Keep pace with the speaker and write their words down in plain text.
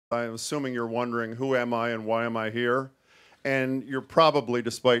I'm assuming you're wondering, who am I and why am I here? And you're probably,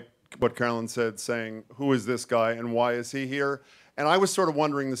 despite what Carolyn said, saying, who is this guy and why is he here? And I was sort of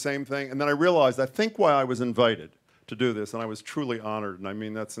wondering the same thing. And then I realized, I think why I was invited to do this, and I was truly honored, and I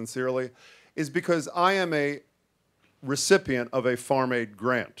mean that sincerely, is because I am a recipient of a farm aid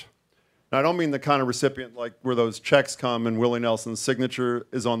grant. Now, I don't mean the kind of recipient like where those checks come and Willie Nelson's signature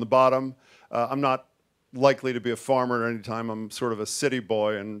is on the bottom. I'm not likely to be a farmer at any time. I'm sort of a city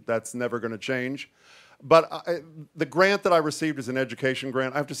boy, and that's never going to change. But the grant that I received is an education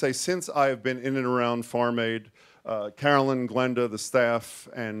grant. I have to say, since I have been in and around Farm Aid, Carolyn, Glenda, the staff,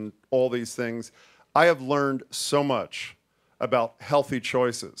 and all these things, I have learned so much about healthy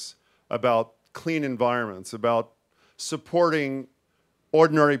choices, about clean environments, about supporting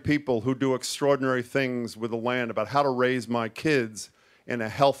ordinary people who do extraordinary things with the land, about how to raise my kids in a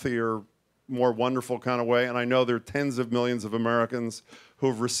healthier, more wonderful kind of way. And I know there are tens of millions of Americans who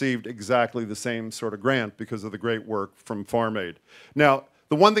have received exactly the same sort of grant because of the great work from Farm Aid. Now,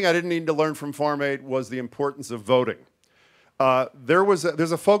 the one thing I didn't need to learn from Farm Aid was the importance of voting. There's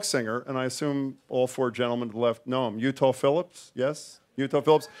a folk singer, and I assume all four gentlemen to the left know him, Utah Phillips, yes? Utah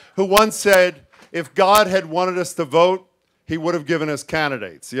Phillips, who once said, if God had wanted us to vote, he would have given us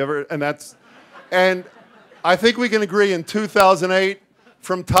candidates. And I think we can agree in 2008,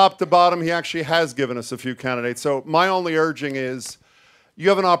 from top to bottom, he actually has given us a few candidates. So my only urging is, you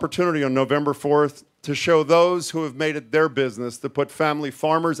have an opportunity on November 4th to show those who have made it their business to put family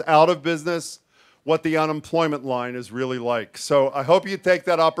farmers out of business what the unemployment line is really like. So I hope you take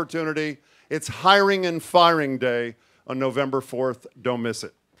that opportunity. It's hiring and firing day on November 4th. Don't miss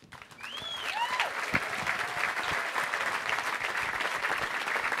it.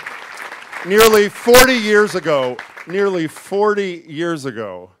 Nearly 40 years ago,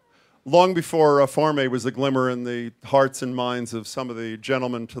 long before Farm Aid was a glimmer in the hearts and minds of some of the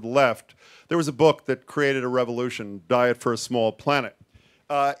gentlemen to the left, there was a book that created a revolution, Diet for a Small Planet.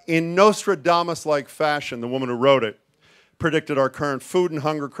 In Nostradamus-like fashion, the woman who wrote it predicted our current food and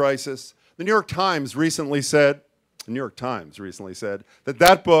hunger crisis. The New York Times recently said that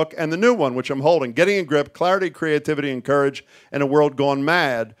that book and the new one, which I'm holding, Getting a Grip, Clarity, Creativity, and Courage in a World Gone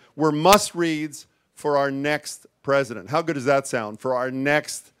Mad, were must-reads for our next president. How good does that sound? For our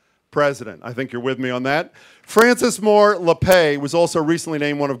next president. I think you're with me on that. Frances Moore Lappé was also recently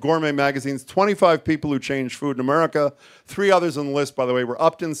named one of Gourmet Magazine's 25 people who changed food in America. 3 others on the list, by the way, were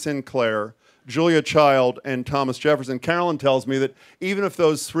Upton Sinclair, Julia Child, and Thomas Jefferson. Carolyn tells me that even if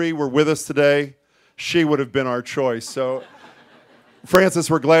those 3 were with us today, she would have been our choice. So, Frances,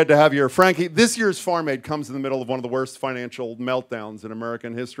 we're glad to have you here. Frankie, this year's Farm Aid comes in the middle of one of the worst financial meltdowns in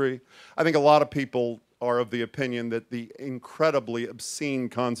American history. I think a lot of people are of the opinion that the incredibly obscene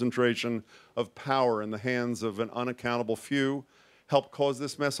concentration of power in the hands of an unaccountable few helped cause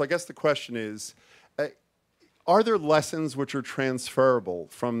this mess. So I guess the question is, are there lessons which are transferable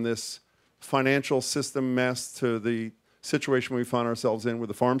from this financial system mess to the situation we find ourselves in with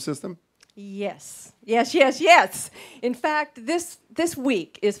the farm system? Yes, yes, yes, yes. In fact, this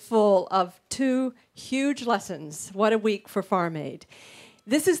week is full of 2 huge lessons. What a week for Farm Aid.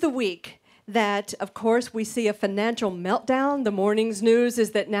 This is the week that, of course, we see a financial meltdown. The morning's news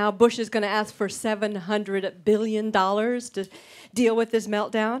is that now Bush is going to ask for $700 billion to deal with this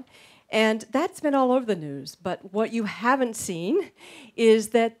meltdown. And that's been all over the news. But what you haven't seen is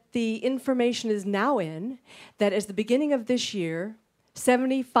that the information is now in that as the beginning of this year,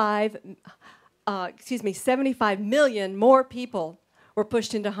 75 million more people were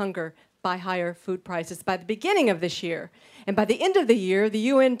pushed into hunger by higher food prices by the beginning of this year. And by the end of the year, the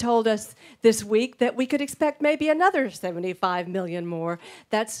UN told us this week that we could expect maybe another 75 million more.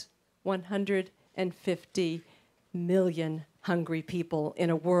 That's 150 million hungry people in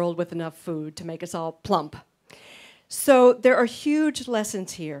a world with enough food to make us all plump. So there are huge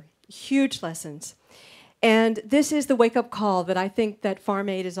lessons here, huge lessons. And this is the wake-up call that I think that Farm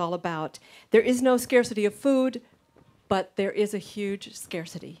Aid is all about. There is no scarcity of food, but there is a huge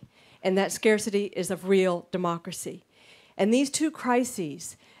scarcity. And that scarcity is of real democracy. And these two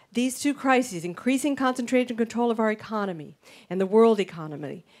crises, increasing concentration and control of our economy and the world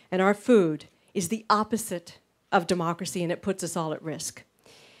economy and our food, is the opposite of democracy, and it puts us all at risk.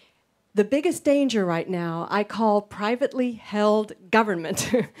 The biggest danger right now I call privately held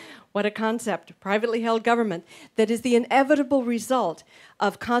government. What a concept, privately held government, that is the inevitable result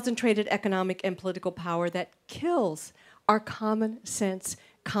of concentrated economic and political power that kills our common sense,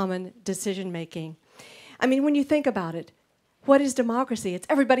 common decision-making. I mean, when you think about it, what is democracy? It's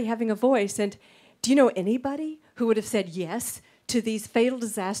everybody having a voice. And do you know anybody who would have said yes to these fatal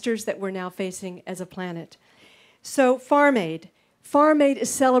disasters that we're now facing as a planet? So Farm Aid, Farm Aid is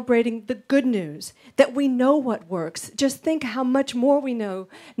celebrating the good news, that we know what works. Just think how much more we know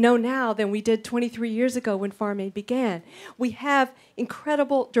now than we did 23 years ago when Farm Aid began. We have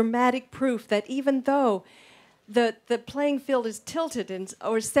incredible, dramatic proof that even though the playing field is tilted and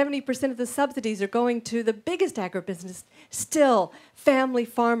or 70% of the subsidies are going to the biggest agribusiness, still family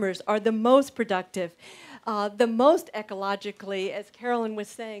farmers are the most productive, the most ecologically, as Carolyn was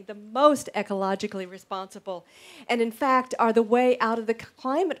saying, the most ecologically responsible, and in fact are the way out of the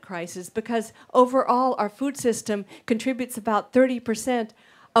climate crisis, because overall our food system contributes about 30%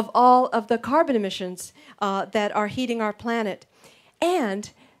 of all of the carbon emissions that are heating our planet. And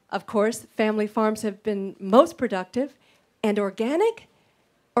of course, family farms have been most productive, and organic.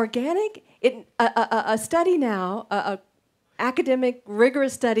 A study now, a academic,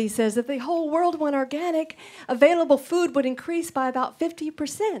 rigorous study says that the whole world went organic, available food would increase by about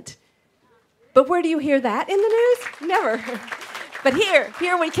 50%. But where do you hear that in the news? Never. But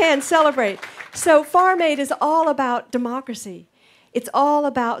here we can celebrate. So Farm Aid is all about democracy. It's all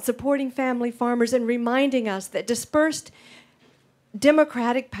about supporting family farmers and reminding us that dispersed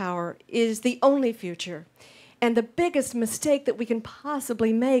democratic power is the only future. And the biggest mistake that we can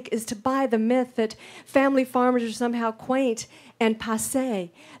possibly make is to buy the myth that family farmers are somehow quaint and passé.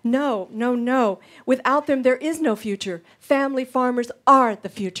 No, no, no. Without them, there is no future. Family farmers are the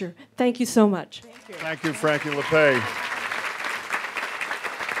future. Thank you so much. Thank you, Frankie Lappé.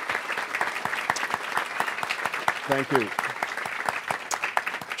 Thank you.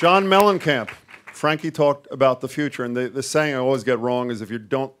 John Mellencamp. Frankie talked about the future, and the saying I always get wrong is if you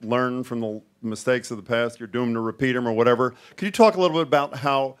don't learn from the mistakes of the past, you're doomed to repeat them or whatever. Can you talk a little bit about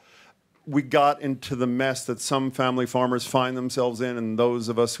how we got into the mess that some family farmers find themselves in and those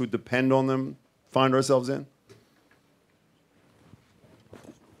of us who depend on them find ourselves in?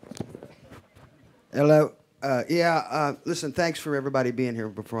 Hello. Listen, thanks for everybody being here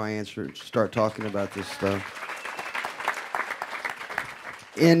before I start talking about this stuff.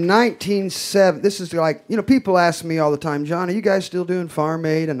 In 1970, this is like, people ask me all the time, John, are you guys still doing Farm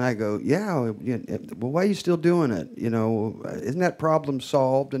Aid? And I go, yeah, well, why are you still doing it? Isn't that problem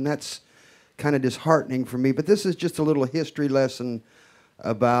solved? And that's kind of disheartening for me. But this is just a little history lesson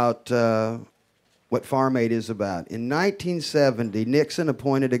about what Farm Aid is about. In 1970, Nixon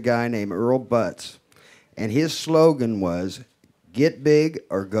appointed a guy named Earl Butz, and his slogan was, get big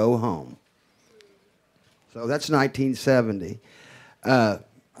or go home. So that's 1970. I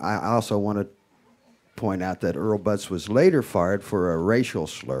also want to point out that Earl Butz was later fired for a racial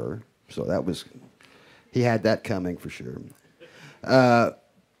slur, so he had that coming for sure.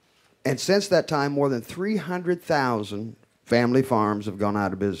 And since that time, more than 300,000 family farms have gone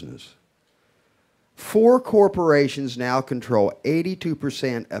out of business. 4 corporations now control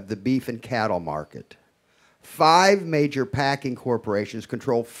 82% of the beef and cattle market. 5 major packing corporations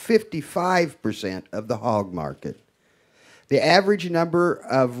control 55% of the hog market. The average number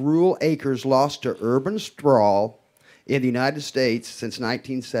of rural acres lost to urban sprawl in the United States since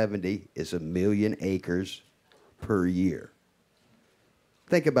 1970 is 1 million acres per year.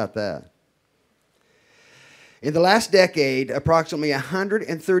 Think about that. In the last decade, approximately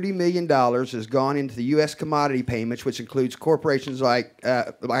 $130 million has gone into the U.S. commodity payments, which includes corporations like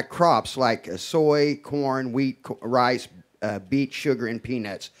crops like soy, corn, wheat, rice, beet, sugar, and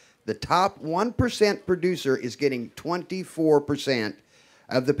peanuts. The top 1% producer is getting 24%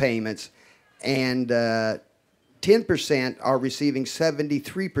 of the payments, and 10% are receiving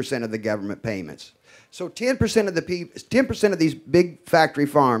 73% of the government payments. So 10% of these big factory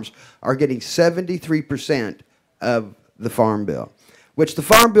farms are getting 73% of the Farm Bill, which the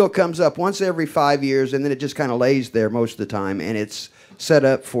Farm Bill comes up once every 5 years, and then it just kind of lays there most of the time, and it's set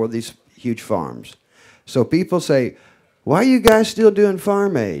up for these huge farms. So people say, why are you guys still doing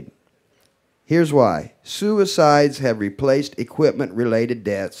Farm Aid? Here's why. Suicides have replaced equipment-related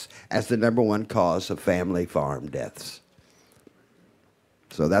deaths as the #1 cause of family farm deaths.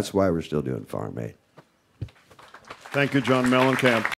 So that's why we're still doing Farm Aid. Thank you, John Mellencamp.